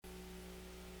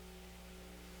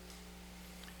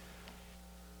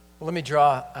Well, let me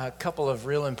draw a couple of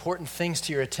real important things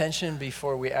to your attention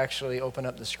before we actually open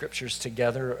up the scriptures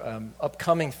together.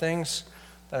 Upcoming things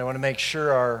that I want to make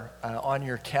sure are on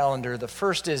your calendar. The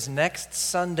first is next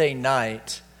Sunday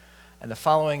night and the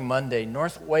following Monday,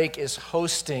 North Wake is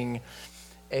hosting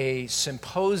a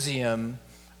symposium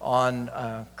on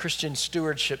Christian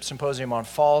Stewardship Symposium on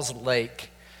Falls Lake.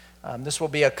 This will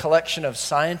be a collection of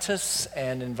scientists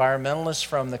and environmentalists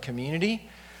from the community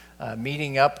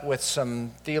meeting up with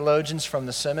some theologians from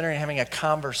the seminary and having a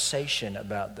conversation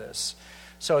about this.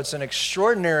 So it's an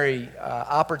extraordinary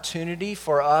opportunity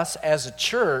for us as a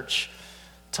church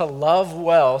to love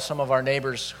well some of our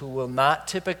neighbors who will not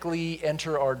typically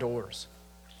enter our doors.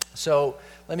 So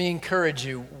let me encourage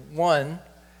you. One,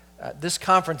 this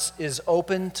conference is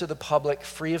open to the public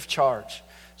free of charge.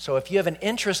 So if you have an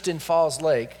interest in Falls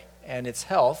Lake and its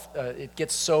health, it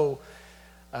gets so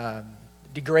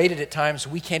degraded at times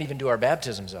we can't even do our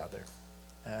baptisms out there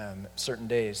certain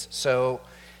days. So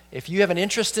if you have an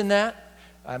interest in that,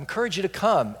 I encourage you to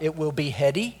come. It will be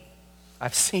heady.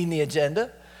 I've seen the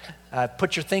agenda.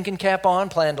 Put your thinking cap on,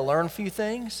 plan to learn a few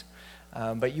things.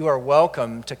 But you are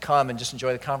welcome to come and just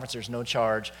enjoy the conference. There's no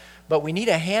charge. But we need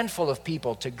a handful of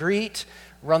people to greet,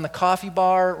 run the coffee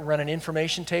bar, run an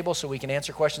information table so we can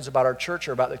answer questions about our church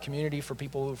or about the community for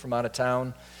people who are from out of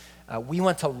town. We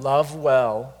want to love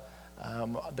well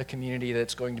the community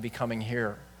that's going to be coming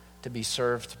here to be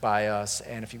served by us.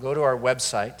 And if you go to our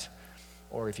website,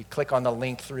 or if you click on the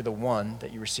link through the one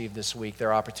that you received this week, there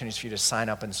are opportunities for you to sign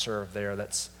up and serve there.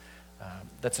 That's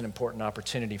an important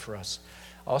opportunity for us.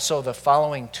 Also, the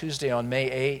following Tuesday on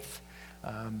May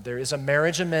 8th, there is a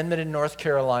marriage amendment in North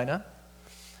Carolina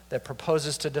that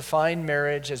proposes to define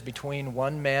marriage as between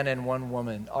one man and one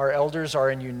woman. Our elders are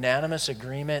in unanimous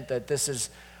agreement that this is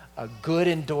a good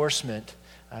endorsement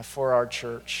for our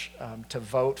church to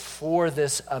vote for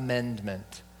this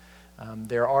amendment.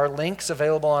 There are links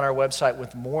available on our website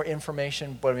with more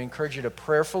information, but we encourage you to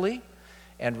prayerfully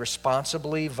and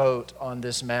responsibly vote on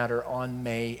this matter on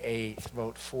May 8th.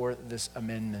 Vote for this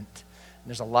amendment. And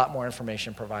there's a lot more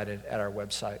information provided at our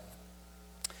website.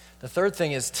 The third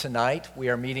thing is tonight we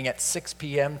are meeting at 6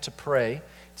 p.m. to pray.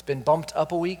 It's been bumped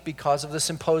up a week because of the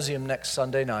symposium next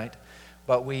Sunday night.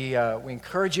 But we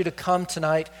encourage you to come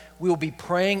tonight. We will be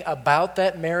praying about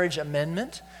that marriage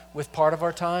amendment with part of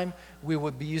our time. We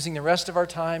will be using the rest of our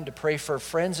time to pray for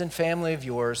friends and family of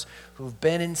yours who've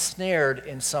been ensnared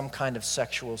in some kind of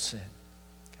sexual sin.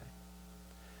 Okay?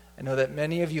 I know that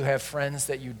many of you have friends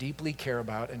that you deeply care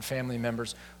about and family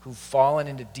members who've fallen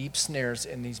into deep snares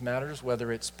in these matters,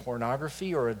 whether it's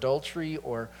pornography or adultery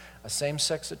or a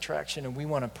same-sex attraction, and we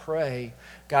want to pray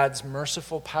God's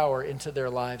merciful power into their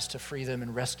lives to free them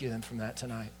and rescue them from that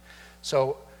tonight.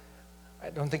 So I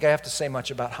don't think I have to say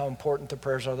much about how important the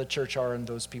prayers of the church are in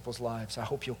those people's lives. I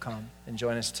hope you'll come and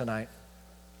join us tonight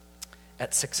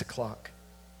at 6 o'clock.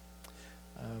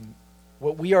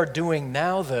 What we are doing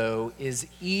now, though, is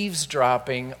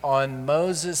eavesdropping on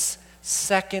Moses'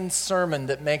 second sermon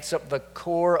that makes up the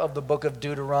core of the book of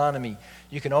Deuteronomy.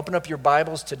 You can open up your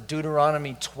Bibles to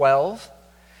Deuteronomy 12.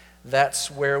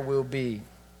 That's where we'll be.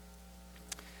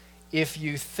 If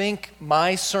you think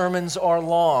my sermons are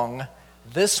long,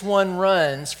 this one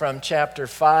runs from chapter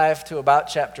 5 to about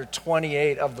chapter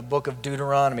 28 of the book of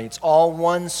Deuteronomy. It's all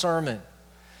one sermon.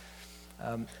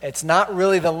 It's not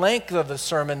really the length of the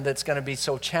sermon that's going to be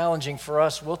so challenging for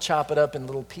us. We'll chop it up in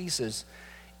little pieces.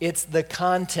 It's the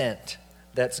content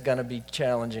that's going to be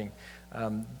challenging.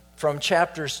 From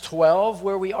chapters 12,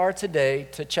 where we are today,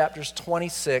 to chapters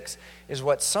 26 is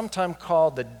what's sometimes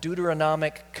called the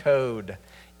Deuteronomic Code.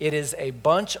 It is a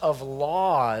bunch of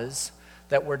laws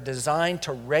that were designed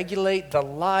to regulate the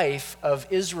life of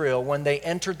Israel when they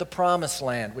entered the Promised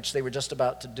Land, which they were just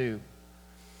about to do.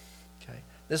 Okay.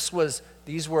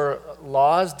 These were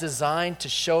laws designed to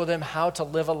show them how to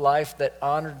live a life that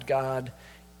honored God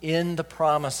in the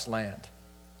Promised Land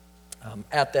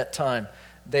at that time.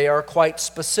 They are quite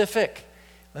specific.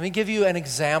 Let me give you an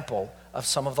example of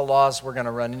some of the laws we're going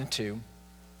to run into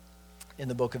in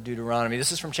the book of Deuteronomy.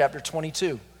 This is from chapter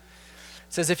 22. It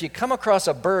says, if you come across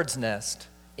a bird's nest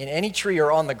in any tree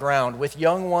or on the ground with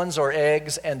young ones or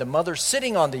eggs, and the mother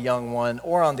sitting on the young one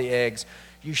or on the eggs,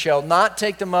 you shall not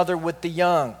take the mother with the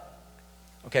young.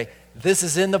 Okay, this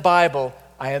is in the Bible.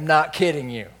 I am not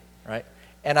kidding you, right?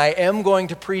 And I am going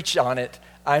to preach on it.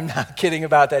 I'm not kidding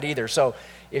about that either. So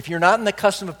if you're not in the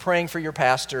custom of praying for your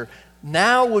pastor,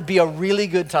 now would be a really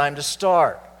good time to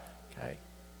start. Okay?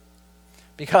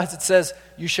 Because it says,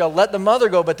 you shall let the mother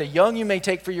go, but the young you may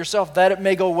take for yourself, that it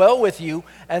may go well with you,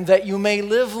 and that you may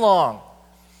live long.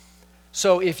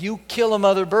 So if you kill a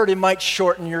mother bird, it might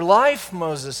shorten your life,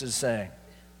 Moses is saying.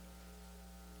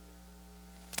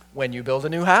 When you build a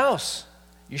new house,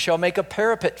 you shall make a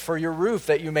parapet for your roof,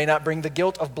 that you may not bring the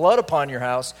guilt of blood upon your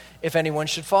house if anyone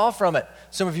should fall from it.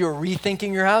 Some of you are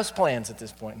rethinking your house plans at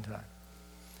this point in time.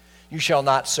 You shall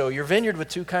not sow your vineyard with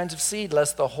two kinds of seed,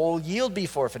 lest the whole yield be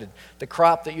forfeited, the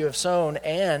crop that you have sown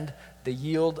and the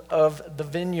yield of the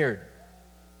vineyard.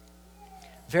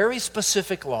 Very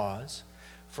specific laws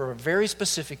for very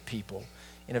specific people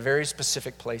in a very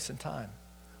specific place and time.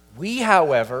 We,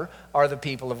 however, are the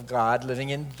people of God living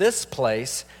in this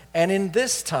place and in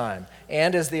this time.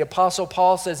 And as the Apostle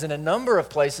Paul says in a number of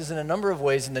places, in a number of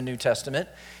ways in the New Testament,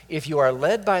 if you are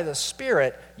led by the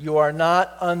Spirit, you are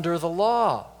not under the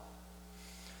law.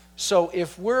 So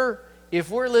if we're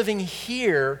living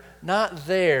here, not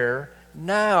there,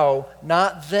 now,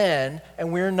 not then,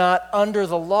 and we're not under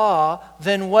the law,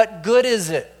 then what good is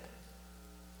it?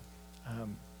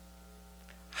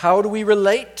 How do we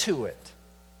relate to it?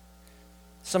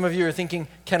 Some of you are thinking,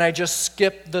 can I just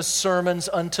skip the sermons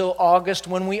until August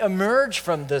when we emerge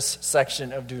from this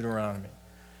section of Deuteronomy?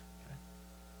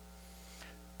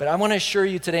 But I want to assure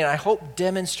you today, and I hope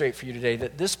demonstrate for you today,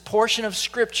 that this portion of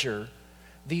Scripture,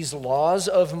 these laws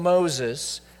of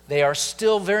Moses, they are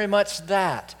still very much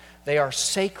that. They are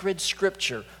sacred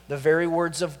Scripture, the very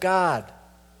words of God,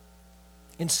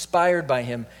 inspired by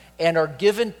Him, and are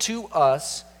given to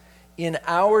us in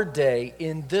our day,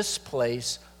 in this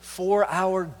place, for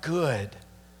our good.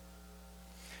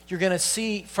 You're going to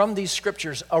see from these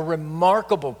Scriptures a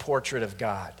remarkable portrait of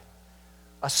God,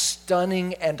 a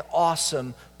stunning and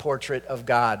awesome portrait of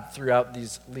God throughout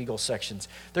these legal sections.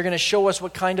 They're going to show us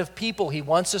what kind of people He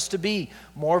wants us to be,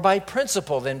 more by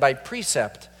principle than by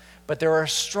precept. But there are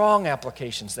strong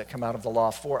applications that come out of the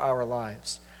law for our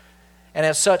lives. And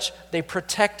as such, they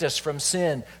protect us from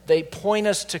sin. They point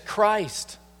us to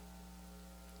Christ,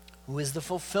 who is the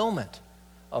fulfillment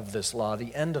of this law,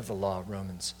 the end of the law,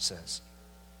 Romans says.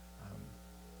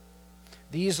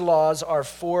 These laws are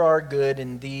for our good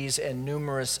in these and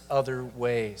numerous other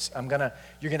ways. You're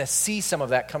going to see some of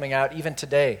that coming out even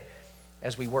today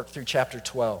as we work through chapter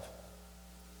 12.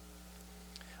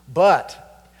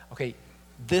 But,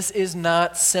 this is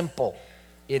not simple.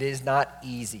 It is not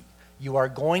easy. You are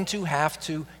going to have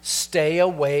to stay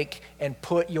awake and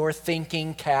put your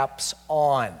thinking caps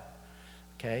on.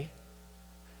 Okay?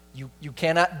 You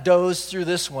cannot doze through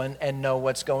this one and know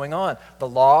what's going on. The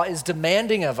law is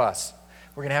demanding of us.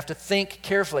 We're going to have to think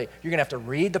carefully. You're going to have to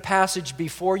read the passage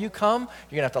before you come.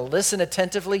 You're going to have to listen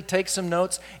attentively, take some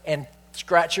notes, and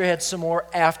scratch your head some more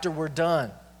after we're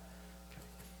done.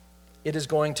 It is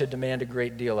going to demand a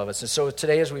great deal of us. And so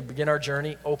today, as we begin our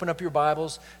journey, open up your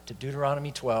Bibles to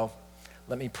Deuteronomy 12.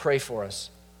 Let me pray for us,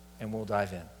 and we'll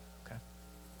dive in. Okay?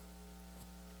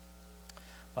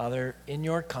 Father, in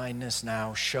your kindness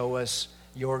now, show us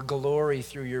your glory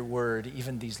through your word,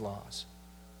 even these laws.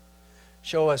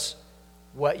 Show us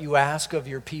what you ask of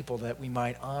your people that we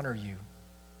might honor you.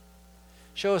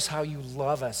 Show us how you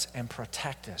love us and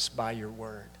protect us by your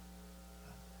word.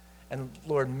 And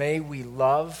Lord, may we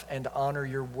love and honor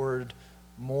your word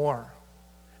more,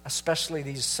 especially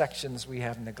these sections we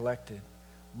have neglected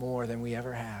more than we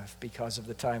ever have because of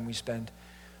the time we spend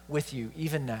with you,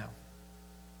 even now.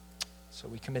 So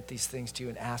we commit these things to you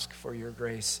and ask for your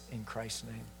grace in Christ's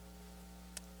name.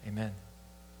 Amen.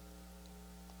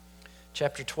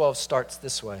 Chapter 12 starts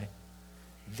this way.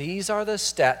 These are the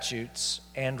statutes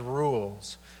and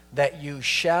rules that you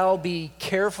shall be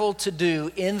careful to do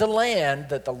in the land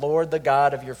that the Lord, the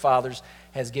God of your fathers,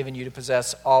 has given you to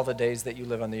possess all the days that you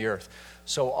live on the earth.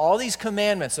 So all these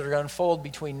commandments that are going to unfold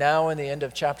between now and the end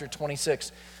of chapter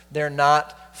 26, they're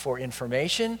not for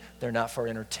information, they're not for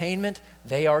entertainment,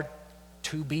 they are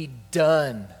to be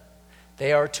done.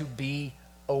 They are to be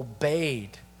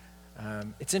obeyed.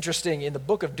 It's interesting, in the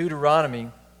book of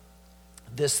Deuteronomy,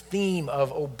 this theme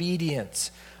of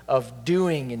obedience, of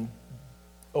doing and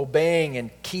obeying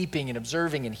and keeping and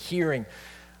observing and hearing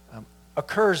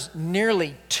occurs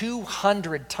nearly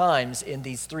 200 times in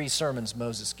these 3 sermons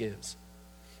Moses gives.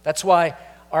 That's why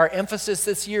our emphasis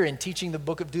this year in teaching the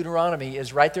book of Deuteronomy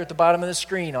is right there at the bottom of the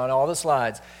screen on all the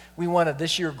slides. We want to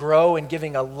this year grow in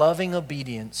giving a loving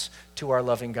obedience to our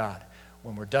loving God.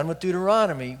 When we're done with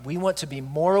Deuteronomy, we want to be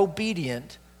more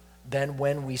obedient than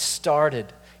when we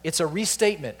started. It's a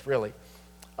restatement, really,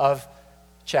 of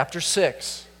chapter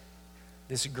 6.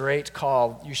 This great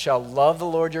call, you shall love the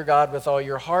Lord your God with all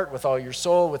your heart, with all your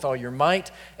soul, with all your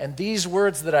might, and these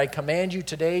words that I command you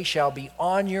today shall be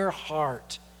on your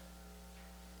heart.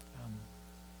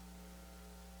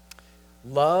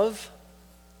 Love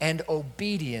and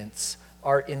obedience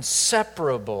are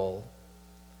inseparable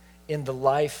in the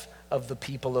life of the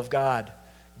people of God.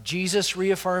 Jesus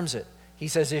reaffirms it. He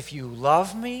says, if you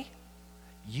love me,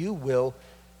 you will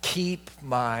keep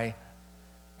my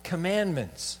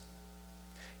commandments.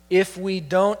 If we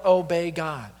don't obey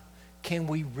God, can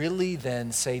we really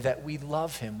then say that we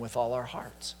love him with all our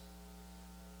hearts?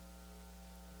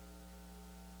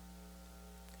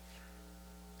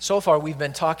 So far, we've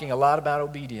been talking a lot about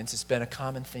obedience. It's been a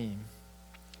common theme.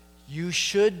 You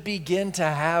should begin to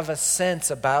have a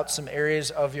sense about some areas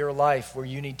of your life where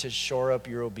you need to shore up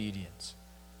your obedience.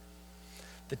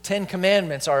 The Ten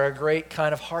Commandments are a great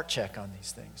kind of heart check on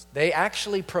these things. They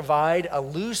actually provide a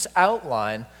loose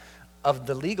outline of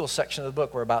the legal section of the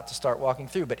book we're about to start walking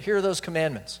through. But here are those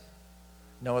commandments.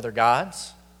 No other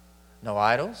gods, no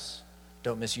idols,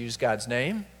 don't misuse God's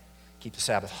name, keep the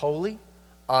Sabbath holy,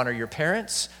 honor your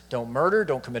parents, don't murder,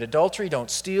 don't commit adultery, don't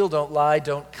steal, don't lie,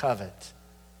 don't covet.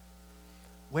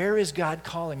 Where is God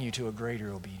calling you to a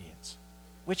greater obedience?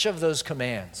 Which of those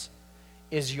commands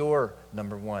is your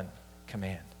number one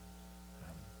command?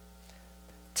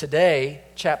 Today,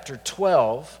 chapter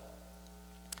 12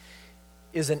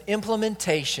 is an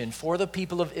implementation for the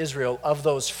people of Israel of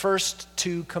those first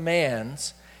two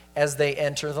commands as they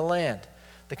enter the land.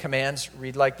 The commands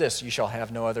read like this: you shall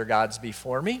have no other gods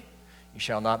before me. You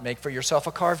shall not make for yourself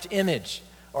a carved image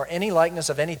or any likeness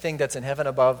of anything that's in heaven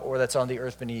above or that's on the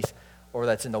earth beneath or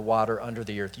that's in the water under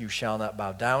the earth. You shall not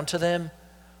bow down to them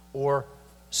or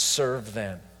serve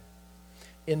them.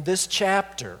 In this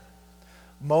chapter,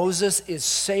 Moses is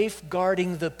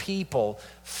safeguarding the people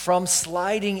from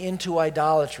sliding into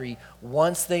idolatry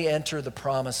once they enter the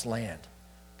promised land.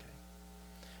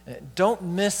 Okay. Don't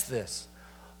miss this.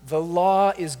 The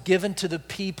law is given to the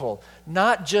people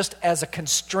not just as a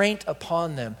constraint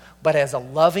upon them, but as a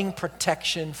loving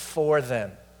protection for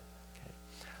them. Okay.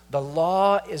 The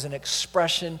law is an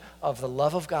expression of the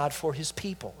love of God for his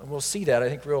people. And we'll see that, I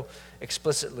think, real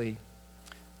explicitly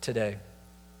today.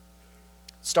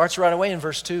 Starts right away in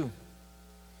verse 2.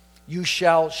 You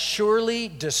shall surely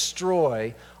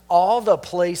destroy all the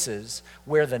places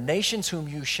where the nations whom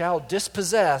you shall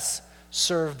dispossess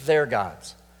served their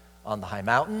gods. On the high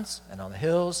mountains and on the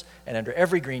hills and under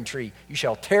every green tree. You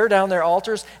shall tear down their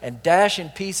altars and dash in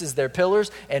pieces their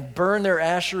pillars and burn their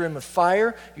Asherim with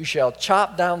fire. You shall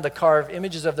chop down the carved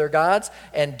images of their gods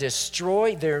and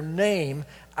destroy their name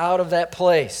out of that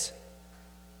place.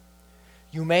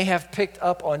 You may have picked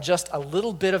up on just a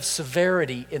little bit of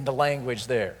severity in the language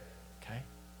there. Okay?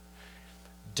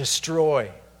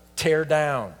 Destroy, tear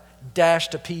down, dash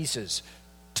to pieces,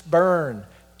 burn,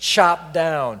 chop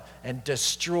down, and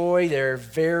destroy their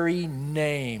very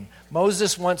name.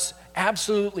 Moses wants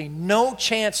absolutely no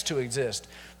chance to exist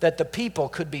that the people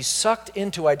could be sucked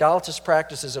into idolatrous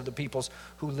practices of the peoples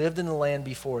who lived in the land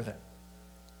before them.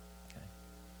 Okay.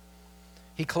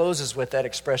 He closes with that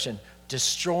expression,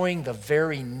 destroying the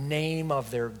very name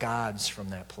of their gods from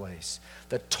that place.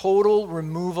 The total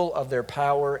removal of their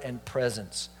power and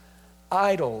presence.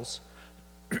 Idols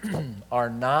are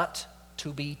not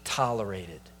to be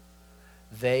tolerated.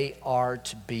 They are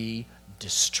to be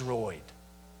destroyed.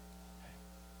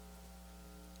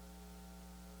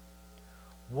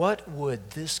 What would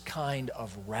this kind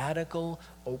of radical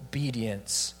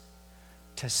obedience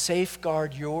to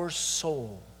safeguard your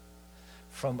soul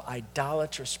from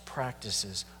idolatrous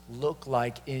practices look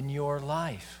like in your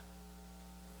life?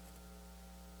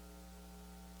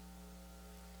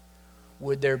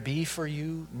 Would there be for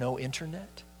you no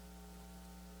internet?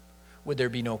 Would there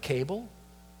be no cable?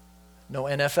 No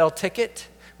NFL ticket?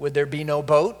 Would there be no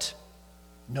boat?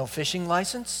 No fishing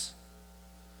license?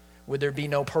 Would there be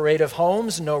no parade of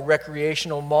homes? No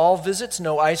recreational mall visits?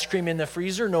 No ice cream in the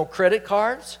freezer? No credit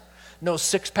cards? No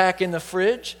six-pack in the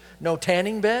fridge? No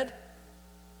tanning bed?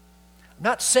 I'm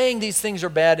not saying these things are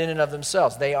bad in and of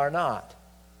themselves. They are not.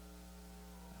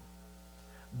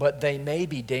 But they may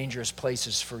be dangerous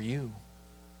places for you.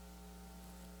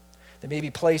 There may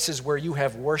be places where you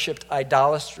have worshipped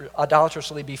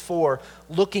idolatrously before,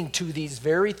 looking to these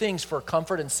very things for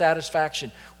comfort and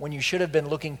satisfaction when you should have been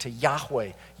looking to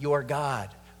Yahweh, your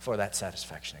God, for that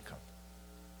satisfaction and comfort.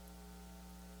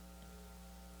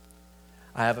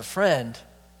 I have a friend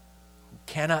who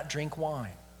cannot drink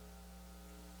wine.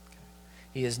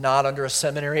 He is not under a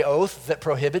seminary oath that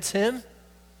prohibits him.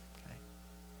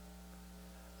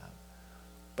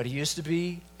 But he used to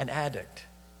be an addict.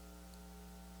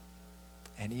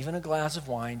 And even a glass of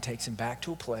wine takes him back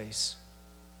to a place.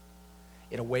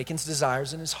 It awakens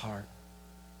desires in his heart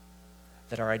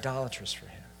that are idolatrous for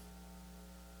him.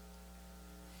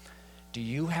 Do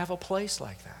you have a place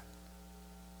like that?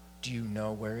 Do you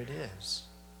know where it is?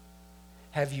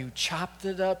 Have you chopped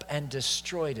it up and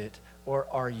destroyed it, or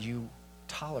are you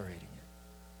tolerating it?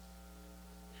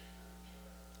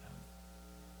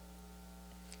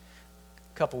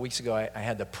 couple weeks ago, I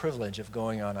had the privilege of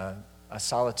going on a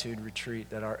solitude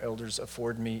retreat that our elders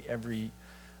afford me every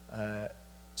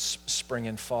spring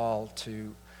and fall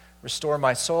to restore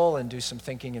my soul and do some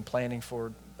thinking and planning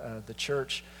for the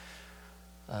church.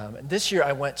 And this year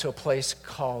I went to a place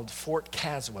called Fort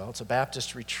Caswell. It's a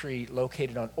Baptist retreat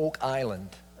located on Oak Island,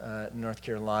 North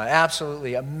Carolina.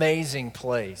 Absolutely amazing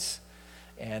place.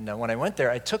 And when I went there,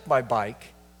 I took my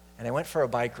bike, and I went for a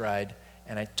bike ride,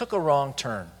 and I took a wrong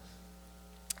turn.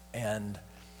 And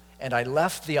I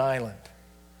left the island.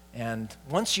 And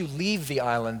once you leave the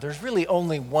island, there's really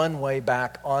only one way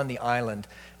back on the island,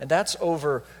 and that's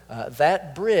over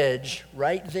that bridge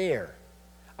right there.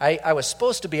 I was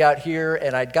supposed to be out here,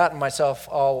 and I'd gotten myself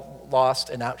all lost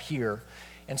and out here.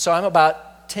 And so I'm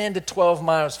about 10 to 12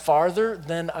 miles farther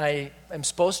than I am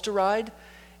supposed to ride,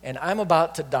 and I'm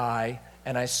about to die,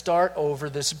 and I start over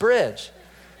this bridge.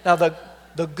 Now,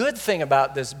 the good thing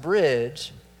about this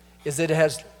bridge is that it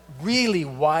has really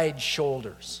wide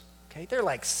shoulders. Okay, they're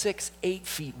like 6-8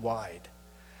 feet wide.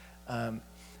 And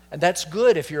that's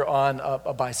good if you're on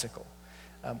a bicycle.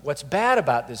 What's bad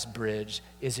about this bridge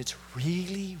is it's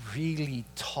really, really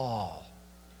tall.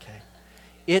 Okay,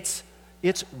 it's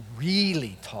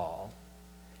really tall,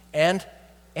 and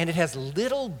it has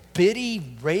little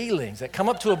bitty railings that come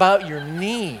up to about your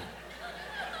knee.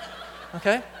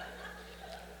 Okay,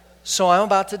 so I'm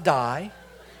about to die,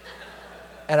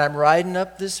 and I'm riding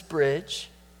up this bridge,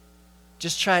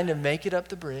 just trying to make it up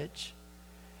the bridge,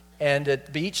 and at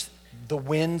the beach, the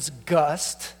winds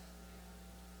gust.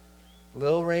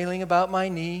 Little railing about my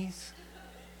knees.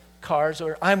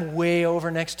 I'm way over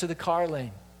next to the car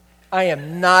lane. I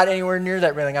am not anywhere near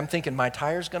that railing. I'm thinking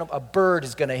a bird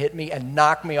is going to hit me and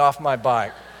knock me off my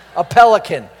bike. A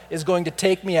pelican is going to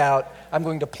take me out. I'm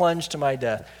going to plunge to my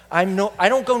death. I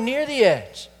don't go near the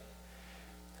edge.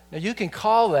 Now you can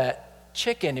call that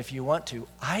chicken if you want to.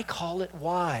 I call it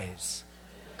wise.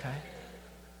 Okay?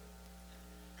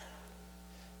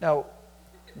 Now,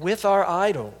 with our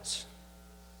idols,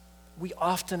 we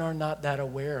often are not that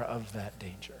aware of that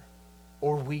danger,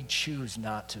 or we choose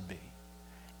not to be.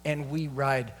 And we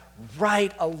ride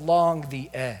right along the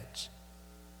edge.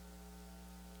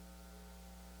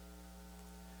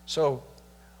 So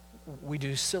we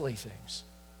do silly things,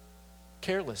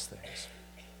 careless things.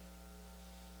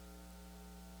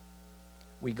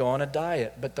 We go on a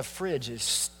diet, but the fridge is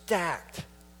stacked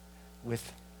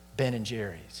with Ben &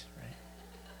 Jerry's.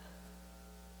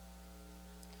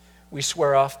 We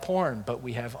swear off porn, but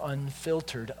we have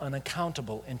unfiltered,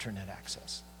 unaccountable internet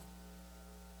access.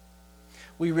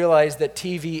 We realize that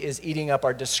TV is eating up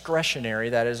our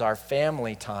discretionary, that is our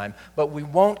family time, but we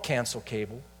won't cancel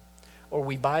cable, or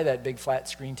we buy that big flat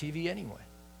screen TV anyway.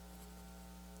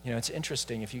 You know, it's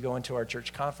interesting, if you go into our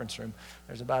church conference room,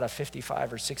 there's about a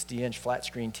 55 or 60-inch flat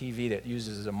screen TV that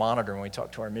uses as a monitor when we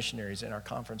talk to our missionaries in our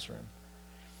conference room.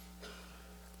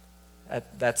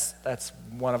 That's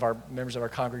one of our members of our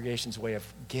congregation's way of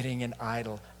getting an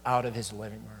idol out of his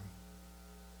living room.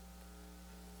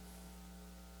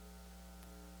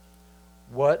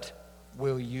 What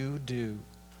will you do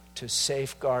to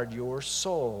safeguard your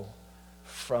soul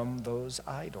from those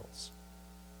idols?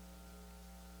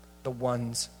 The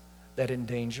ones that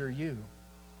endanger you.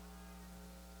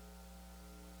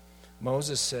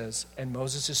 Moses says, and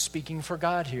Moses is speaking for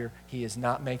God here, he is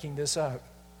not making this up.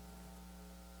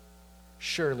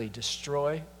 Surely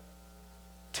destroy,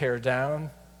 tear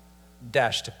down,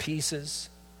 dash to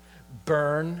pieces,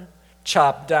 burn,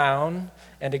 chop down,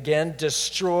 and again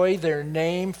destroy their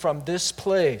name from this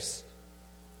place.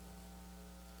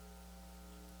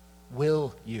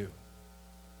 Will you?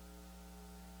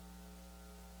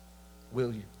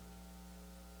 Will you?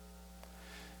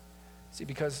 See,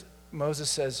 because Moses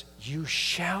says, you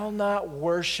shall not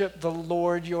worship the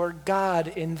Lord your God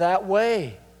in that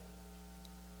way.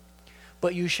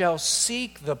 But you shall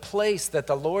seek the place that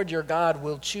the Lord your God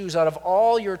will choose out of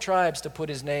all your tribes to put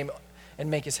his name and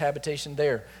make his habitation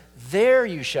there. There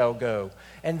you shall go,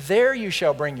 and there you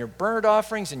shall bring your burnt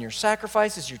offerings and your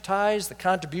sacrifices, your tithes, the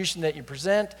contribution that you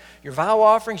present, your vow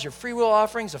offerings, your freewill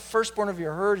offerings, the firstborn of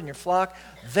your herd and your flock.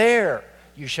 There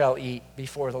you shall eat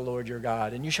before the Lord your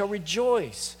God, and you shall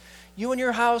rejoice, you and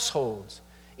your households,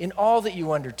 in all that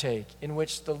you undertake, in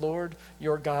which the Lord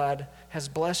your God has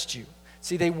blessed you.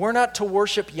 See, they were not to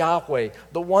worship Yahweh,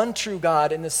 the one true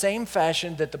God, in the same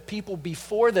fashion that the people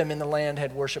before them in the land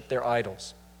had worshiped their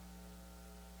idols.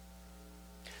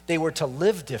 They were to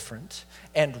live different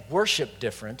and worship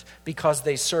different because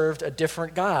they served a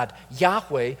different God,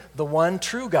 Yahweh, the one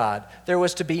true God. There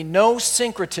was to be no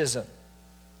syncretism.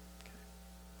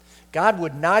 God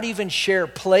would not even share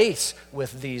place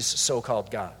with these so-called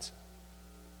gods.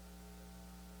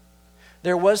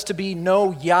 There was to be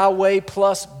no Yahweh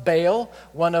plus Baal,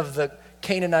 one of the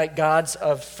Canaanite gods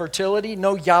of fertility,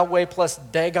 no Yahweh plus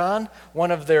Dagon, one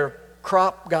of their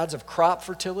gods of crop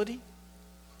fertility.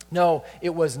 No,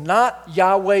 it was not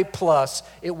Yahweh plus,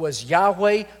 it was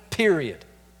Yahweh, period.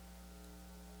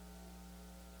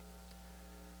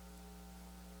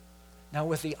 Now,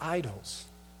 with the idols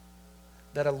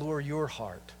that allure your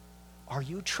heart, are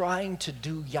you trying to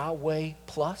do Yahweh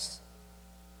plus?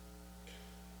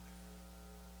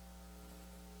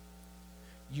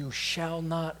 You shall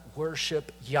not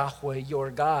worship Yahweh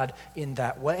your God in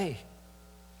that way.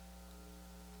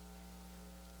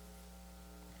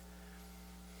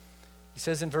 He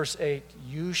says in verse 8,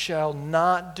 you shall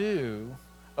not do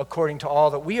according to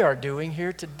all that we are doing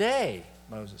here today,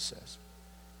 Moses says.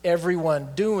 Everyone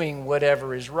doing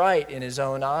whatever is right in his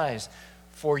own eyes.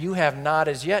 For you have not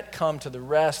as yet come to the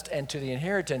rest and to the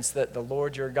inheritance that the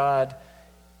Lord your God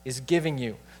is giving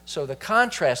you. So the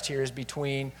contrast here is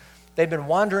between they've been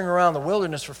wandering around the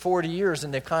wilderness for 40 years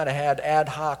and they've kind of had ad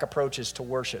hoc approaches to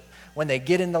worship. When they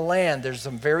get in the land, there's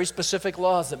some very specific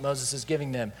laws that Moses is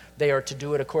giving them. They are to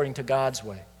do it according to God's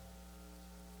way.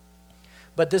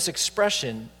 But this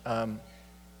expression,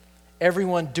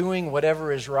 everyone doing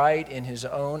whatever is right in his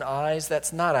own eyes,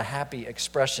 that's not a happy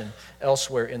expression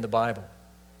elsewhere in the Bible.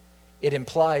 It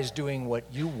implies doing what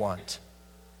you want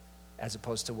as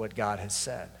opposed to what God has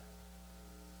said.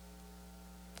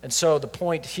 And so the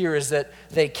point here is that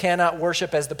they cannot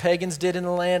worship as the pagans did in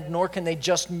the land, nor can they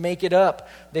just make it up.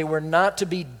 They were not to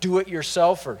be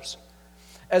do-it-yourselfers.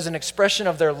 As an expression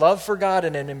of their love for God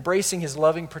and in embracing his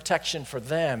loving protection for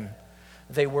them,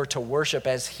 they were to worship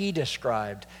as he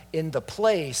described, in the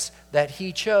place that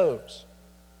he chose.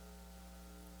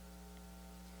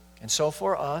 And so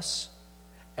for us,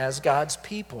 as God's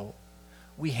people,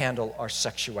 we handle our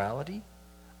sexuality,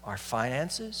 our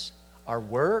finances, our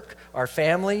work, our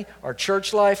family, our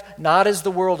church life, not as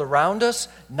the world around us,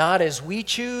 not as we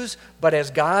choose, but as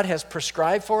God has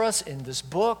prescribed for us in this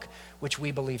book, which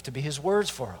we believe to be his words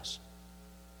for us.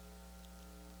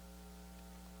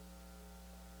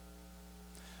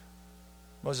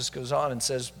 Moses goes on and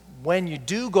says, when you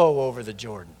do go over the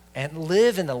Jordan and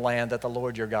live in the land that the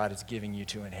Lord your God is giving you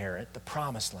to inherit, the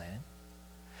promised land,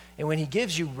 and when he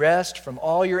gives you rest from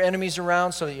all your enemies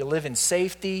around so that you live in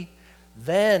safety,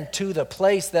 then to the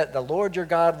place that the Lord your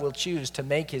God will choose to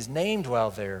make his name dwell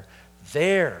there,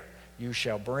 there you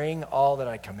shall bring all that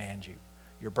I command you.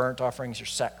 Your burnt offerings, your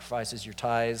sacrifices, your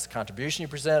tithes, the contribution you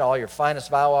present, all your finest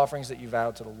vow offerings that you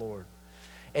vow to the Lord.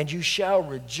 And you shall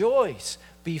rejoice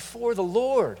before the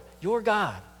Lord your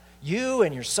God, you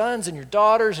and your sons and your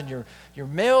daughters and your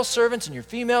male servants and your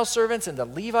female servants and the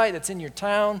Levite that's in your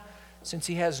town, since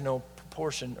he has no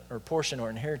portion or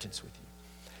inheritance with you.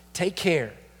 Take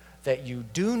care that you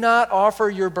do not offer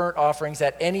your burnt offerings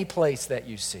at any place that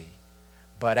you see,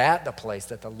 but at the place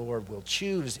that the Lord will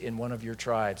choose in one of your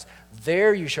tribes.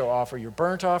 There you shall offer your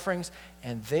burnt offerings,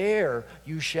 and there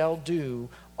you shall do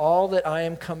all that I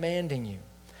am commanding you.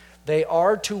 They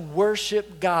are to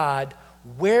worship God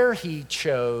where he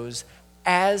chose,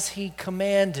 as he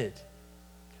commanded.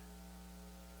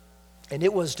 And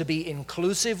it was to be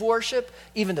inclusive worship.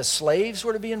 Even the slaves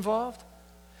were to be involved.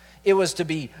 It was to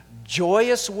be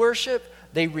joyous worship.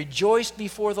 They rejoiced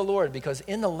before the Lord because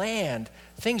in the land,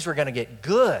 things were going to get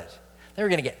good. They were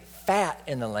going to get fat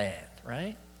in the land,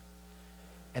 right?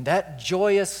 And that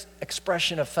joyous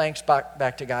expression of thanks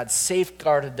back to God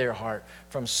safeguarded their heart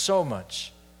from so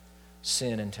much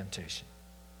sin and temptation.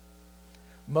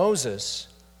 Moses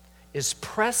is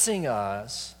pressing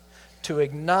us to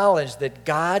acknowledge that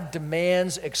God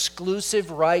demands exclusive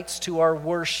rights to our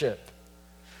worship,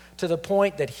 to the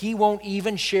point that he won't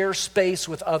even share space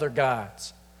with other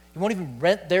gods. He won't even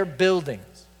rent their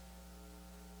buildings.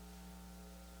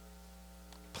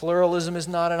 Pluralism is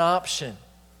not an option.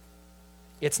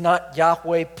 It's not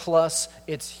Yahweh plus,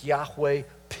 it's Yahweh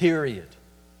period.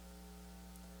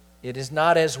 It is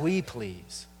not as we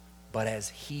please, but as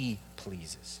he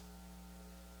pleases.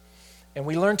 And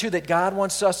we learn too that God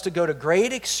wants us to go to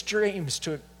great extremes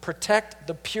to protect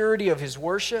the purity of his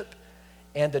worship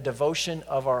and the devotion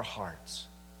of our hearts.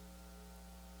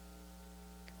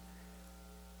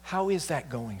 How is that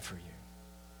going for you?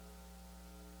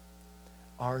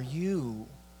 Are you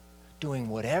doing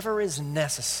whatever is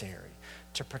necessary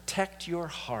to protect your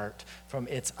heart from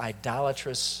its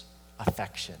idolatrous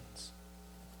affections?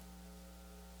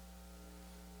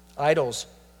 Idols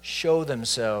show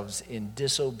themselves in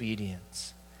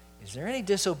disobedience. Is there any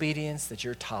disobedience that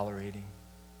you're tolerating,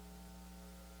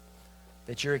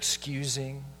 that you're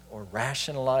excusing or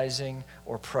rationalizing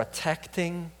or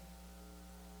protecting?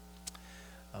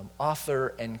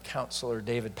 Author and counselor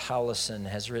David Powlison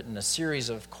has written a series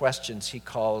of questions he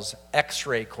calls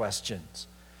X-ray questions.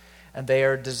 And they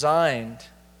are designed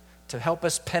to help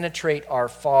us penetrate our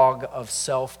fog of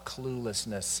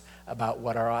self-cluelessness about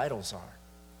what our idols are.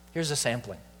 Here's a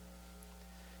sampling.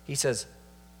 He says,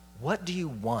 what do you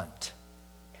want,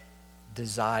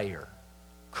 desire,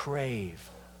 crave,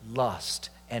 lust,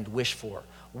 and wish for?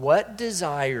 What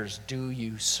desires do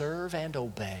you serve and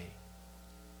obey?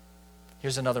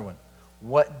 Here's another one.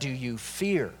 What do you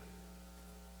fear?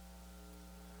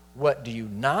 What do you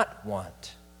not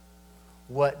want?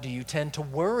 What do you tend to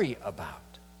worry about?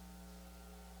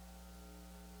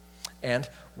 And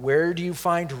where do you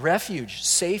find refuge,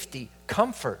 safety,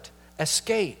 comfort,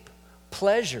 escape,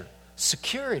 pleasure,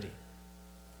 security?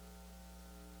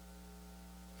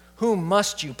 Whom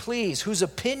must you please? Whose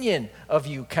opinion of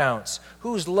you counts?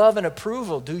 Whose love and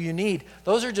approval do you need?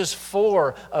 Those are just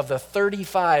 4 of the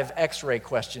 35 X-ray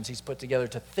questions he's put together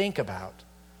to think about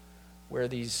where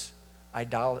these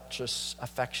idolatrous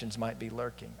affections might be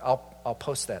lurking. I'll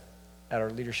post that at our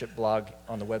leadership blog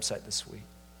on the website this week.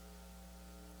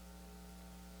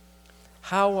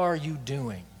 How are you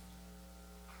doing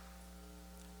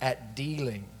at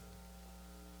dealing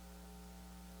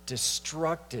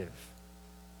destructive,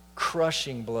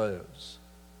 crushing blows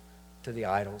to the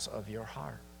idols of your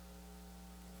heart?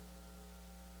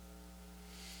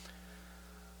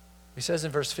 He says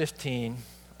in verse 15,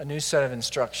 a new set of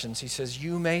instructions. He says,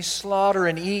 you may slaughter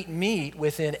and eat meat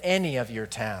within any of your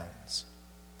towns,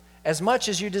 as much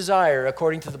as you desire,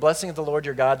 according to the blessing of the Lord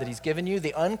your God that he's given you.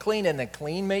 The unclean and the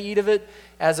clean may eat of it,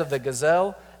 as of the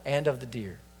gazelle and of the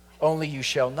deer. Only you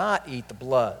shall not eat the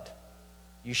blood.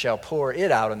 You shall pour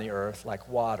it out on the earth like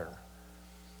water.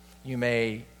 You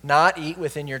may not eat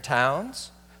within your towns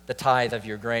the tithe of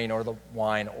your grain or the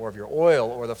wine or of your oil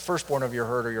or the firstborn of your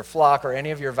herd or your flock or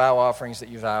any of your vow offerings that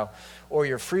you vow or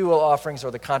your freewill offerings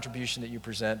or the contribution that you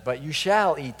present, but you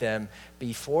shall eat them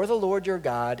before the Lord your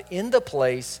God in the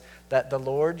place that the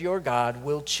Lord your God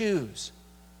will choose.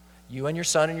 You and your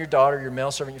son and your daughter, your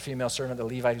male servant, your female servant, the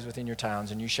Levite who's within your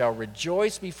towns, and you shall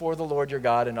rejoice before the Lord your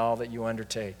God in all that you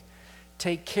undertake.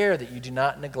 Take care that you do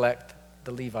not neglect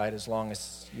the Levite as long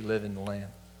as you live in the land.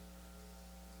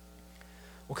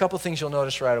 Well, a couple things you'll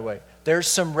notice right away. There's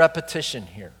some repetition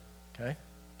here, okay?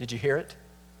 Did you hear it?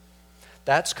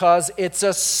 That's because it's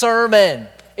a sermon.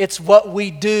 It's what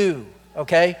we do,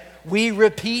 okay? We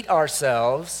repeat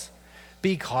ourselves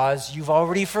because you've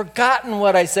already forgotten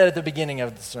what I said at the beginning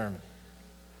of the sermon.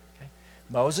 Okay?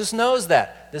 Moses knows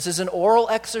that. This is an oral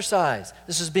exercise.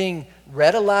 This is being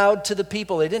read aloud to the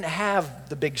people. They didn't have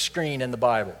the big screen in the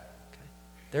Bible. Okay?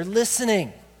 They're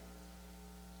listening.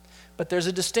 But there's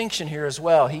a distinction here as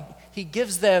well. He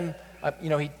gives them,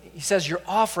 he says your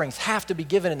offerings have to be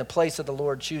given in the place of the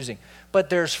Lord choosing. But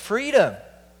there's freedom.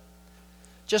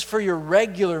 Just for your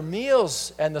regular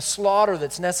meals and the slaughter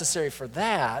that's necessary for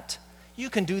that, you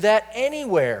can do that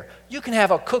anywhere. You can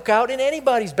have a cookout in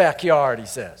anybody's backyard, he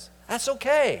says. That's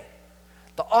okay.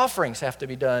 The offerings have to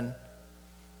be done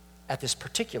at this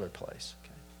particular place.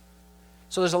 Okay?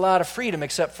 So there's a lot of freedom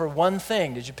except for one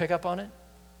thing. Did you pick up on it?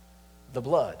 The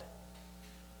blood.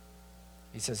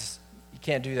 He says, you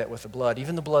can't do that with the blood.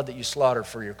 Even the blood that you slaughter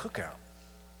for your cookout.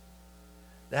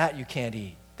 That you can't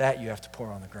eat. That you have to pour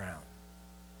on the ground.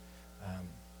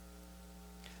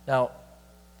 Now,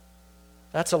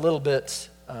 that's a little bit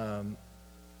of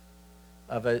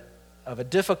a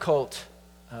difficult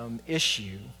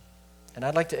issue, and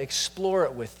I'd like to explore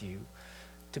it with you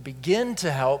to begin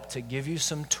to help to give you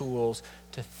some tools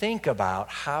to think about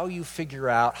how you figure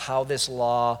out how this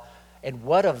law and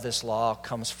what of this law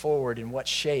comes forward in what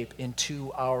shape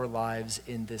into our lives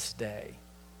in this day.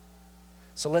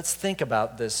 So let's think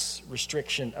about this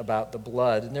restriction about the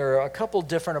blood. And there are a couple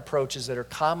different approaches that are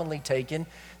commonly taken.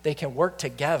 They can work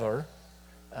together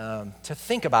to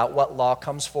think about what law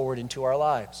comes forward into our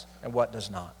lives and what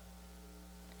does not.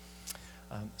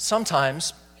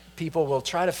 Sometimes people will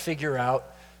try to figure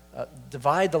out,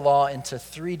 divide the law into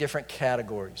 3 different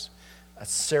categories. A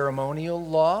ceremonial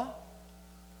law,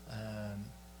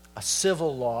 a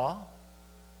civil law,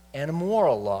 and a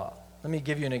moral law. Let me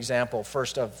give you an example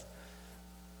first of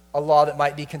a law that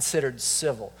might be considered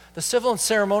civil. The civil and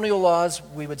ceremonial laws,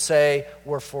 we would say,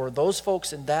 were for those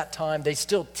folks in that time. They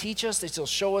still teach us, they still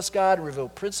show us God, and reveal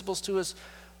principles to us,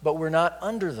 but we're not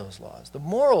under those laws. The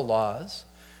moral laws,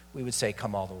 we would say,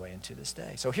 come all the way into this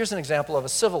day. So here's an example of a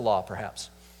civil law, perhaps.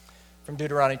 From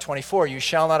Deuteronomy 24, you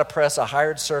shall not oppress a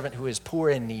hired servant who is poor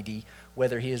and needy,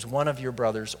 whether he is one of your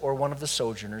brothers or one of the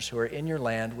sojourners who are in your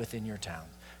land within your town.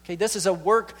 Okay, this is a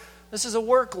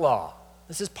work law.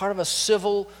 This is part of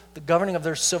the governing of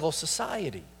their civil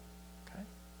society. Okay?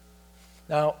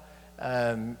 Now,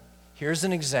 here's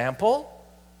an example,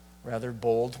 rather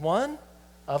bold one,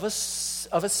 of a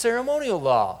ceremonial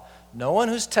law. No one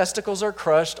whose testicles are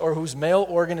crushed or whose male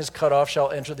organ is cut off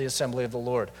shall enter the assembly of the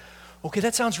Lord. Okay,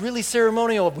 that sounds really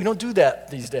ceremonial. We don't do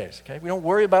that these days, okay? We don't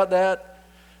worry about that.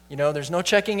 There's no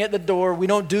checking at the door. We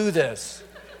don't do this.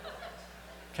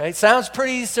 Okay, sounds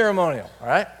pretty ceremonial, all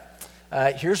right?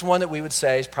 Here's one that we would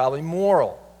say is probably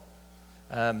moral.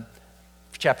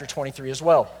 Chapter 23 as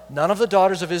well. None of the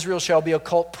daughters of Israel shall be a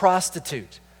cult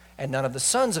prostitute, and none of the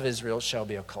sons of Israel shall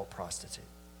be a cult prostitute.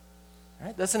 All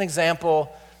right? That's an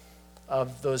example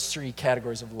of those three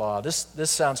categories of law. This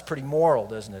sounds pretty moral,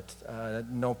 doesn't it?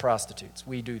 No prostitutes.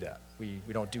 We do that. We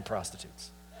don't do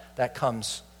prostitutes. That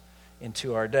comes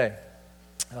into our day.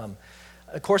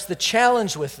 Of course, the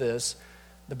challenge with this,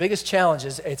 the biggest challenge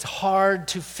is it's hard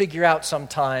to figure out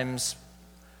sometimes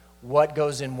what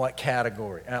goes in what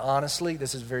category. And honestly,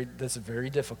 this is very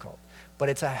difficult. But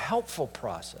it's a helpful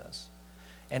process,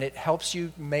 and it helps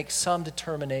you make some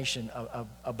determination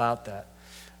about that.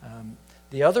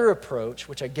 The other approach,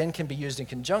 which again can be used in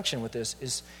conjunction with this,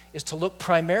 is to look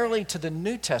primarily to the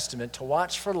New Testament, to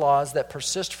watch for laws that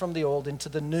persist from the Old into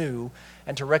the New,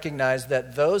 and to recognize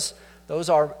that those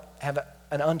have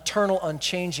an eternal,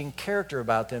 unchanging character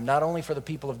about them, not only for the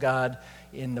people of God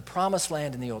in the Promised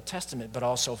Land in the Old Testament, but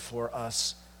also for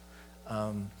us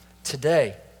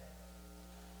today.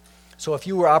 So if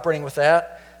you were operating with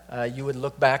that, you would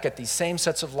look back at these same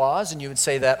sets of laws and you would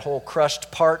say that whole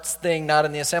crushed parts thing, not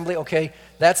in the assembly, okay,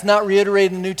 that's not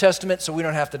reiterated in the New Testament, so we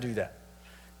don't have to do that.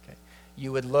 Okay.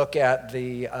 You would look at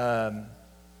the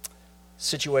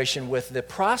situation with the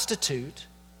prostitute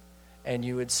and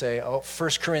you would say, 1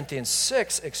 Corinthians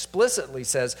 6 explicitly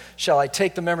says, shall I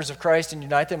take the members of Christ and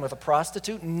unite them with a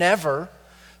prostitute? Never.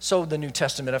 So the New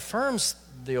Testament affirms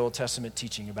the Old Testament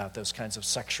teaching about those kinds of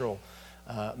sexual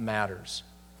matters.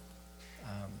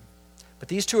 But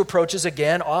these two approaches,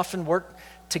 again, often work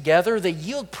together. They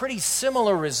yield pretty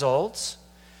similar results,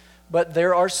 but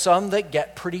there are some that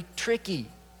get pretty tricky.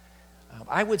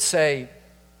 I would say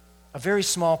a very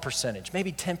small percentage,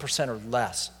 maybe 10% or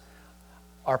less,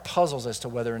 are puzzles as to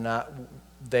whether or not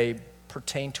they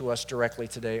pertain to us directly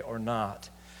today or not.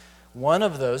 One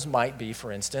of those might be,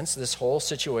 for instance, this whole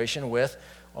situation with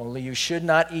only you should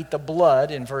not eat the blood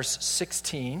in verse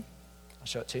 16. I'll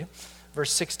show it to you.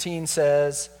 Verse 16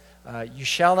 says, you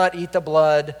shall not eat the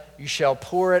blood, you shall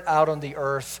pour it out on the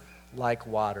earth like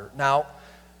water. Now,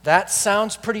 that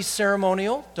sounds pretty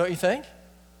ceremonial, don't you think?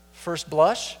 First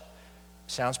blush,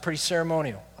 sounds pretty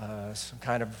ceremonial, some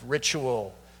kind of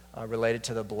ritual related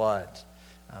to the blood.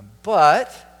 But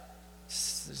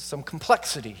some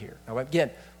complexity here. Now,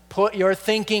 again, put your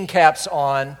thinking caps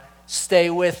on, stay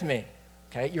with me.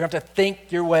 Okay? You have to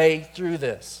think your way through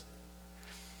this.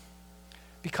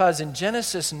 Because in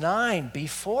Genesis 9,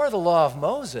 before the law of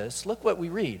Moses, look what we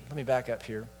read. Let me back up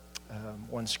here,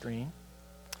 one screen.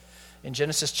 In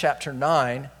Genesis chapter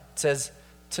 9, it says,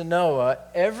 to Noah,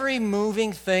 every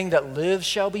moving thing that lives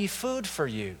shall be food for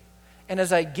you. And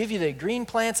as I give you the green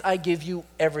plants, I give you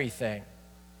everything.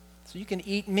 So you can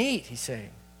eat meat, he's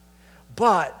saying.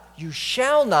 But you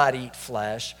shall not eat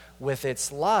flesh with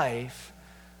its life,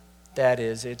 that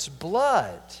is, its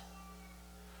blood.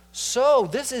 So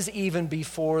this is even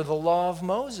before the law of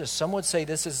Moses. Some would say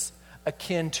this is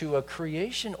akin to a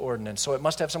creation ordinance, so it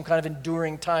must have some kind of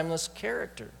enduring, timeless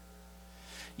character.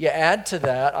 You add to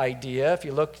that idea, if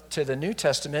you look to the New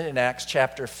Testament in Acts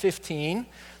chapter 15,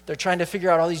 they're trying to figure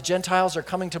out, all these Gentiles are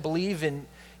coming to believe in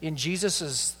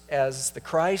Jesus as the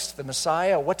Christ, the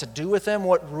Messiah, what to do with them,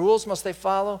 what rules must they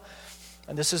follow.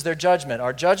 And this is their judgment.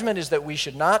 Our judgment is that we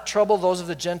should not trouble those of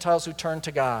the Gentiles who turn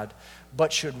to God,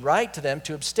 but should write to them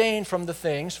to abstain from the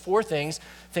things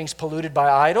polluted by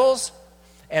idols,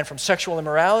 and from sexual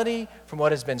immorality, from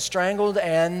what has been strangled,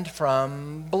 and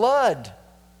from blood.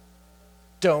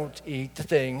 Don't eat the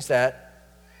things that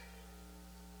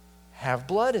have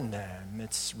blood in them.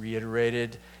 It's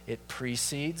reiterated, it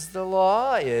precedes the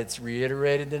law, it's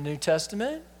reiterated in the New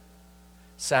Testament.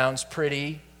 Sounds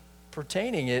pretty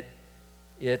pertaining.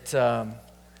 It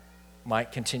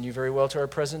might continue very well to our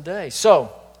present day.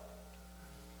 So,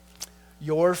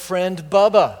 your friend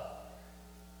Bubba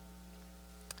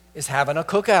is having a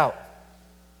cookout.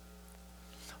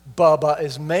 Bubba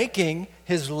is making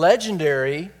his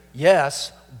legendary,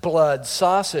 blood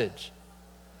sausage,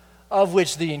 of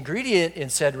which the ingredient in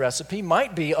said recipe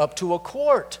might be up to a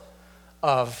quart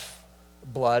of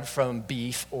blood from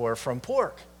beef or from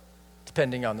pork,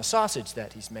 depending on the sausage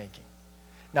that he's making.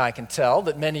 Now, I can tell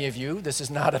that many of you, this is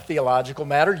not a theological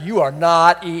matter. You are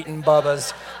not eating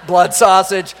Bubba's blood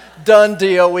sausage. Done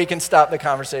deal. We can stop the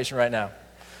conversation right now.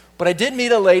 But I did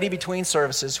meet a lady between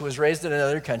services who was raised in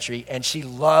another country, and she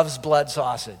loves blood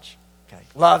sausage. Okay,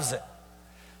 loves it.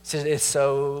 Says it's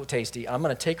so tasty. I'm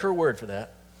going to take her word for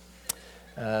that.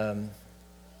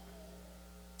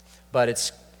 But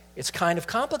it's kind of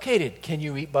complicated. Can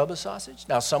you eat Bubba's sausage?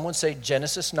 Now, some would say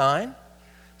Genesis 9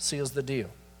 seals the deal.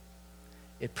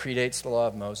 It predates the law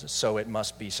of Moses, so it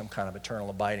must be some kind of eternal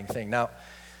abiding thing. Now,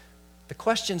 the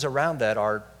questions around that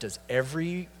are, does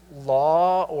every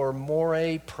law or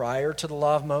more prior to the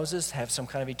law of Moses have some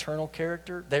kind of eternal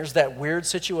character? There's that weird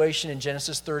situation in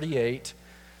Genesis 38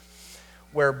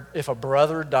 where if a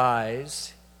brother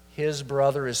dies, his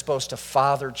brother is supposed to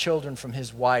father children from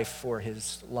his wife for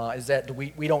his law.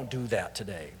 We don't do that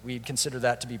today. We'd consider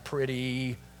that to be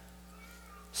pretty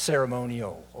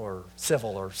ceremonial or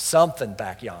civil or something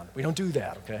back yonder. We don't do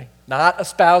that, okay? Not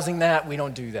espousing that, we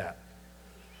don't do that.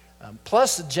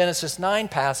 Plus the Genesis 9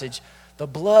 passage, the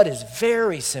blood is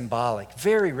very symbolic,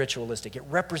 very ritualistic. It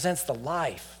represents the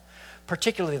life,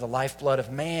 particularly the lifeblood of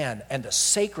man and the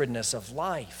sacredness of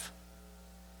life,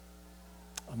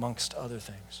 amongst other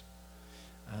things.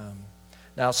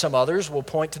 Now, some others will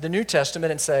point to the New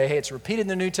Testament and say, hey, it's repeated in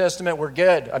the New Testament, we're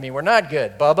good. I mean, we're not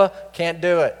good. Bubba, can't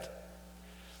do it.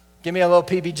 Give me a little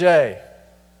PBJ.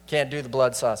 Can't do the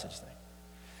blood sausage thing.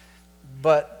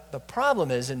 But the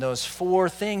problem is in those 4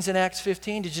 things in Acts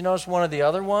 15, did you notice one of the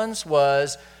other ones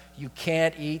was you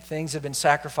can't eat things that have been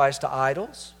sacrificed to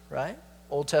idols, right?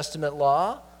 Old Testament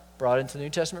law brought into the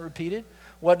New Testament repeated.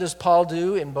 What does Paul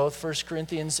do in both 1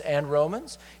 Corinthians and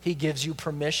Romans? He gives you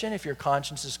permission, if your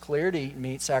conscience is clear, to eat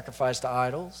meat sacrificed to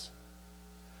idols.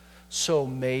 So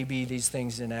maybe these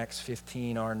things in Acts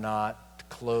 15 are not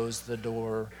close the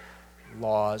door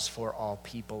laws for all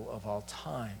people of all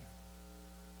time.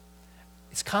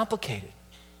 It's complicated.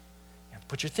 You have to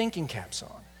put your thinking caps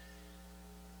on.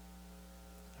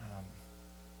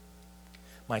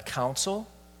 My counsel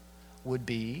would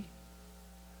be,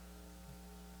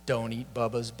 don't eat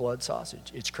Bubba's blood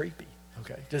sausage. It's creepy,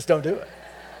 okay? Just don't do it.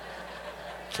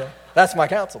 Okay? That's my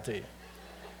counsel to you.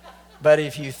 But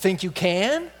if you think you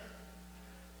can,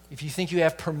 if you think you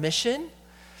have permission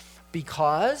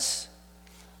because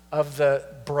of the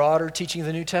broader teaching of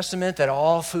the New Testament that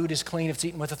all food is clean if it's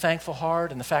eaten with a thankful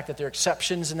heart, and the fact that there are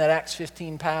exceptions in that Acts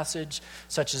 15 passage,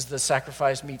 such as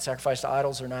the meat sacrificed to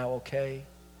idols are now okay,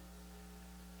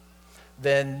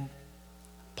 then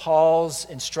Paul's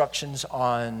instructions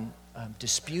on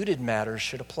disputed matters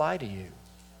should apply to you.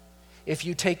 If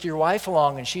you take your wife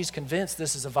along and she's convinced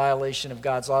this is a violation of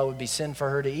God's law, it would be sin for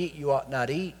her to eat, you ought not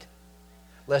eat,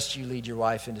 lest you lead your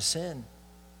wife into sin.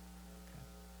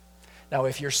 Now,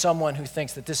 if you're someone who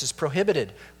thinks that this is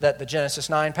prohibited, that the Genesis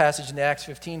 9 passage and the Acts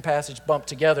 15 passage bump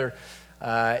together,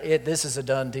 this is a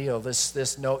done deal.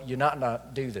 No, you're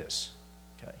not do this.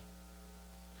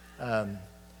 Okay.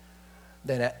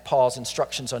 Then Paul's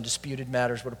instructions on disputed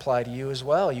matters would apply to you as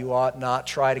well. You ought not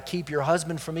try to keep your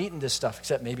husband from eating this stuff,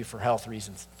 except maybe for health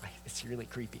reasons. It's really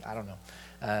creepy. I don't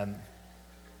know.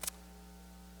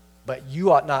 But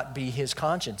you ought not be his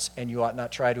conscience, and you ought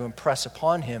not try to impress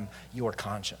upon him your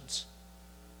conscience.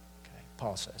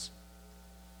 Paul says.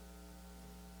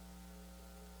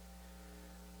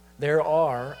 There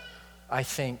are, I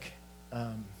think,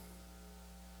 let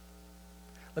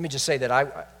me just say that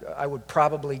I would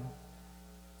probably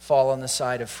fall on the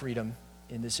side of freedom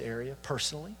in this area,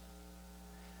 personally,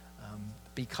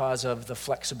 because of the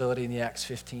flexibility in the Acts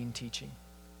 15 teaching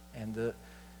and the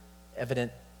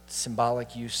evident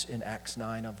symbolic use in Acts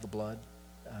 9 of the blood.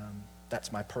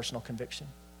 That's my personal conviction.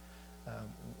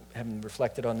 Haven't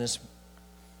reflected on this.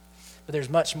 But there's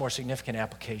much more significant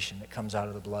application that comes out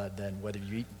of the blood than whether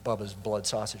you eat Bubba's blood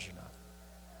sausage or not.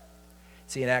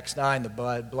 See, in Acts 9, the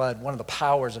blood, one of the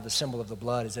powers of the symbol of the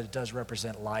blood is that it does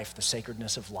represent life, the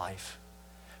sacredness of life,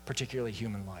 particularly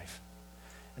human life.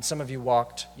 And some of you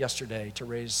walked yesterday to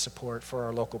raise support for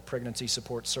our local pregnancy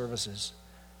support services.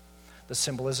 The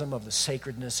symbolism of the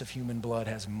sacredness of human blood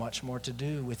has much more to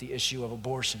do with the issue of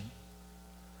abortion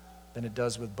than it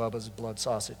does with Bubba's blood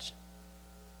sausage.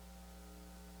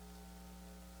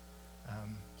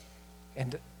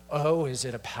 And is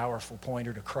it a powerful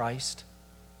pointer to Christ,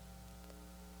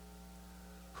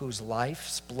 whose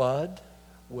life's blood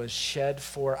was shed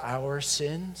for our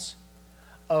sins,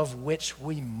 of which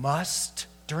we must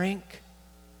drink.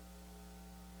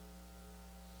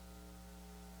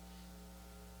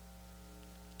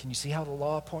 Can you see how the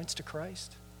law points to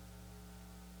Christ?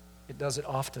 It does it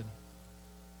often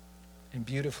and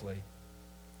beautifully.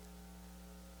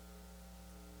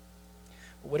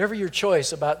 whatever your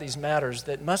choice about these matters,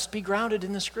 that must be grounded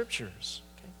in the Scriptures.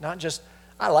 Okay? Not just,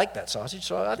 I like that sausage,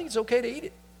 so I think it's okay to eat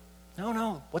it.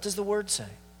 No. What does the Word say?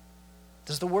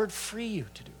 Does the Word free you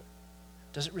to do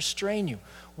it? Does it restrain you?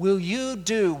 Will you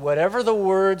do whatever the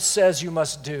Word says you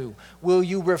must do? Will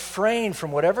you refrain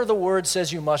from whatever the Word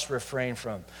says you must refrain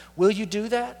from? Will you do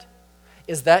that?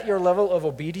 Is that your level of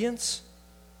obedience?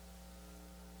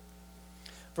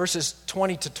 Verses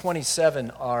 20 to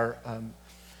 27 are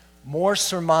more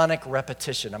sermonic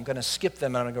repetition. I'm going to skip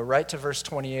them, and I'm going to go right to verse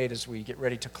 28 as we get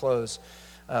ready to close.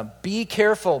 Be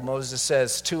careful, Moses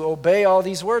says, to obey all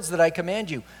these words that I command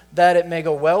you, that it may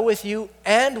go well with you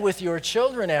and with your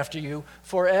children after you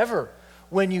forever,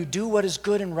 when you do what is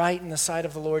good and right in the sight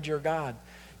of the Lord your God.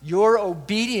 Your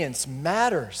obedience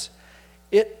matters.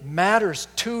 It matters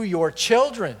to your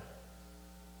children.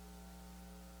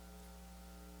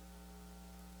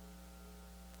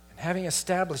 And having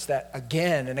established that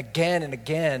again and again and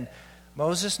again,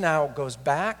 Moses now goes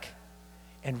back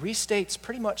and restates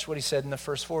pretty much what he said in the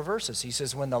first 4 verses. He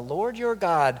says, when the Lord your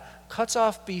God cuts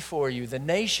off before you the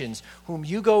nations whom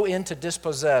you go in to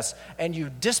dispossess, and you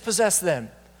dispossess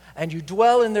them, and you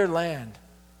dwell in their land,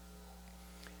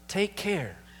 take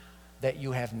care that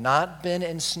you have not been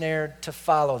ensnared to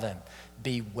follow them.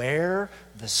 Beware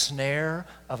the snare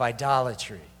of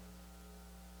idolatry.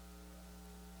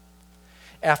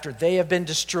 After they have been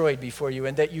destroyed before you,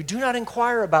 and that you do not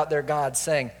inquire about their gods,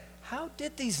 saying, how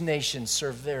did these nations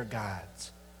serve their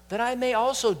gods, that I may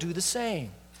also do the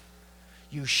same?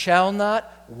 You shall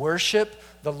not worship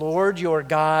the Lord your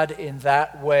God in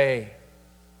that way.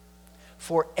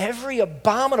 For every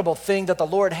abominable thing that the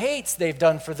Lord hates, they've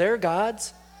done for their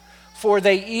gods. For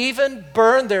they even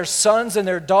burn their sons and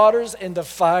their daughters in the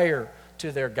fire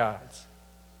to their gods.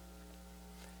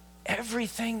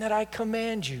 Everything that I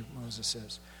command you, Moses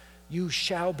says, you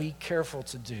shall be careful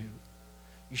to do.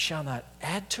 You shall not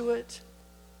add to it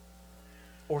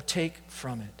or take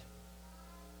from it.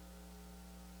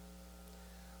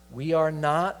 We are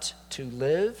not to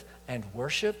live and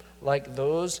worship like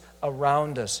those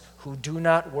around us who do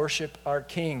not worship our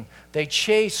King. They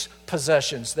chase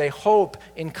possessions. They hope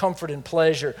in comfort and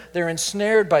pleasure. They're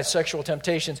ensnared by sexual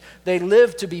temptations. They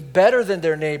live to be better than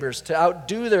their neighbors, to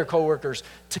outdo their coworkers,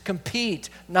 to compete,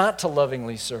 not to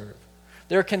lovingly serve.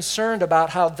 They're concerned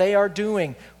about how they are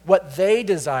doing what they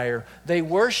desire. They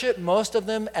worship, most of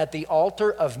them, at the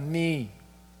altar of me,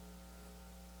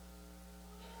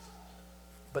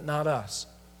 but not us.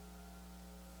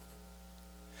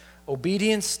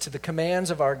 Obedience to the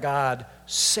commands of our God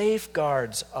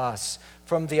safeguards us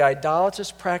from the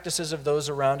idolatrous practices of those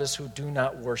around us who do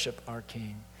not worship our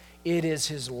King. It is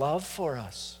His love for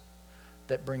us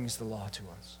that brings the law to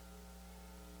us.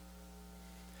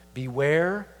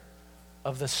 Beware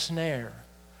of the snare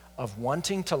of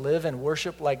wanting to live and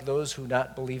worship like those who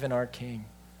not believe in our King.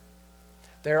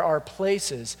 There are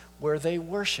places where they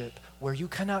worship where you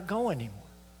cannot go anymore.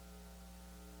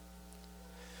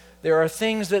 There are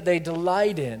things that they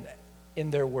delight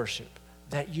in their worship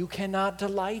that you cannot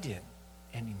delight in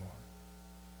anymore.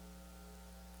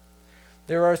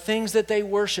 There are things that they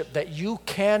worship that you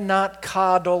cannot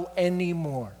coddle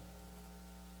anymore.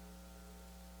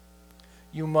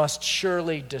 You must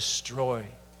surely destroy,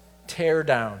 tear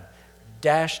down,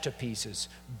 dash to pieces,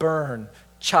 burn,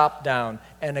 chop down,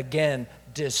 and again,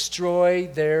 destroy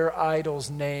their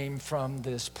idol's name from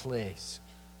this place.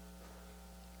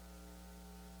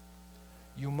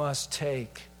 You must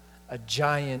take a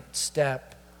giant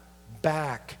step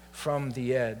back from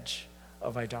the edge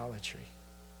of idolatry.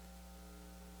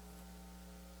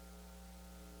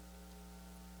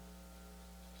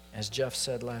 As Jeff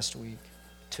said last week,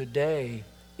 today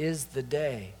is the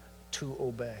day to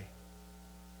obey.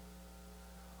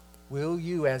 Will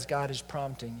you, as God is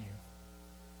prompting you,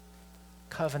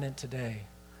 covenant today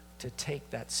to take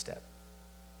that step?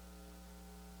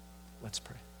 Let's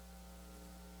pray.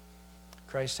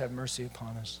 Christ, have mercy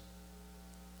upon us.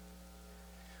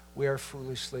 We are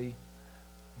foolishly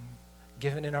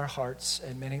given in our hearts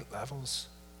at many levels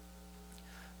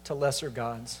to lesser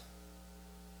gods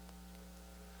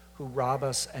who rob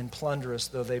us and plunder us,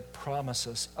 though they promise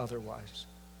us otherwise.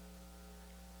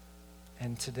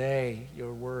 And today,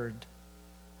 your word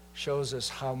shows us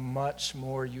how much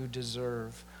more you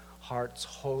deserve hearts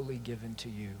wholly given to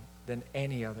you than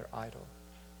any other idol.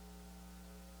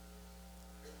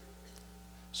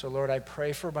 So, Lord, I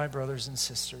pray for my brothers and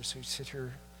sisters who sit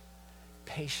here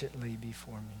patiently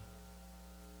before me,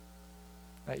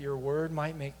 that your word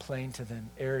might make plain to them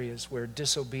areas where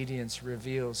disobedience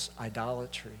reveals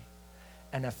idolatry,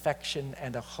 an affection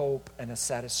and a hope and a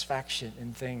satisfaction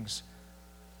in things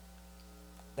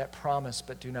that promise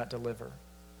but do not deliver.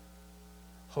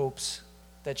 hopes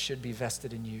that should be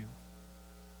vested in you.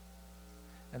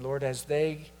 And Lord, as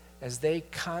they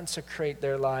consecrate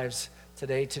their lives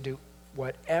today to do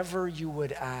whatever you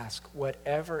would ask,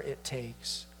 whatever it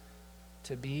takes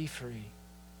to be free,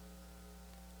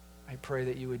 I pray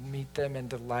that you would meet them and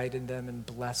delight in them and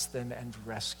bless them and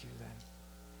rescue them.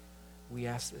 We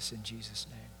ask this in Jesus'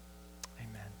 name.